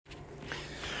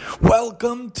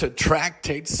Welcome to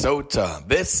Tractate Sotah.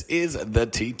 This is the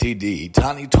TTD,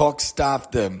 Tani Talks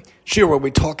Daf, the shir where we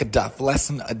talk a daf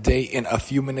lesson a day in a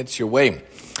few minutes your way.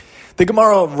 The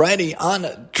Gemara already on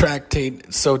Tractate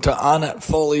Sotah, on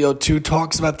Folio 2,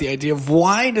 talks about the idea of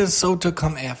why does Sotah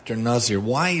come after Nazir?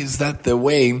 Why is that the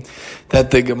way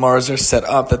that the Gemaras are set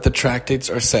up, that the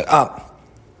tractates are set up?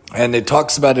 And it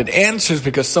talks about it answers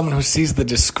because someone who sees the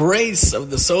disgrace of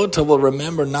the Sotah will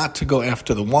remember not to go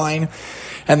after the wine.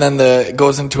 And then it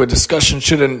goes into a discussion,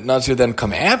 should a Nazir then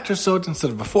come after Sotah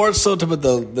instead of before Sotah? But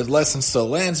the lesson still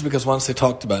lands because once they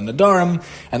talked about Nadarim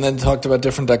and then talked about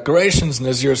different decorations,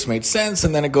 Nazirs made sense.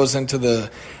 And then it goes into the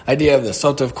idea of the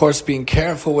Sotah, of course, being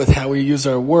careful with how we use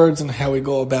our words and how we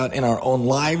go about in our own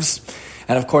lives.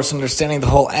 And of course, understanding the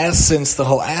whole essence, the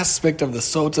whole aspect of the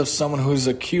Sotah of someone who's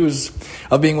accused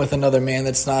of being with another man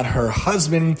that's not her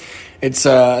husband. It's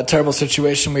a terrible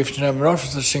situation. We should have no for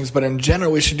such things, but in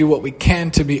general, we should do what we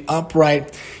can to be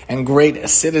upright and great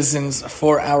citizens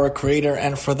for our Creator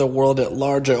and for the world at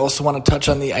large. I also want to touch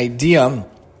on the idea,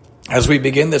 as we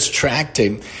begin this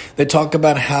tractate, they talk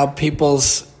about how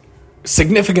people's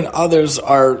significant others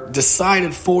are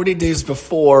decided 40 days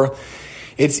before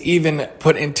it's even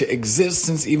put into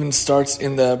existence, even starts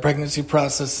in the pregnancy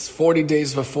process, 40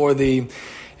 days before the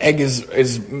egg is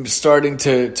starting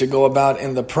to go about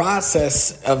in the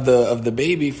process of the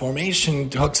baby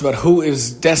formation. Talks about who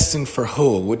is destined for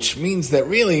who, which means that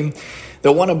really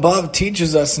the one above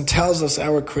teaches us and tells us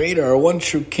our Creator, our one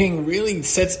true King, really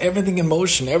sets everything in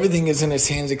motion. Everything is in His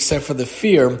hands except for the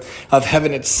fear of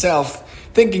heaven itself,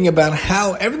 thinking about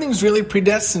how everything's really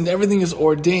predestined, everything is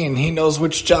ordained. He knows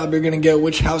which job you're going to get,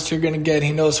 which house you're going to get.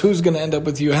 He knows who's going to end up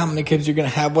with you, how many kids you're going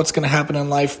to have, what's going to happen in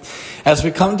life. As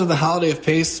we come to the holiday of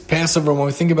Passover, when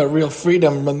we think about real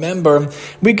freedom, remember,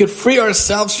 we could free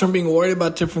ourselves from being worried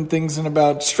about different things and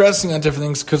about stressing on different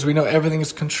things because we know everything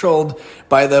is controlled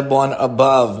by the one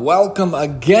above. Welcome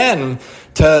again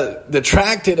to the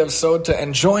Tractate of Sotah,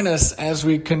 and join us as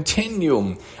we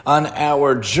continue on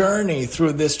our journey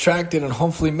through this tractate and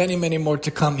hopefully many, many more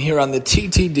to come here on the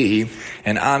TTD.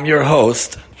 And I'm your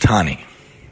host, Tani.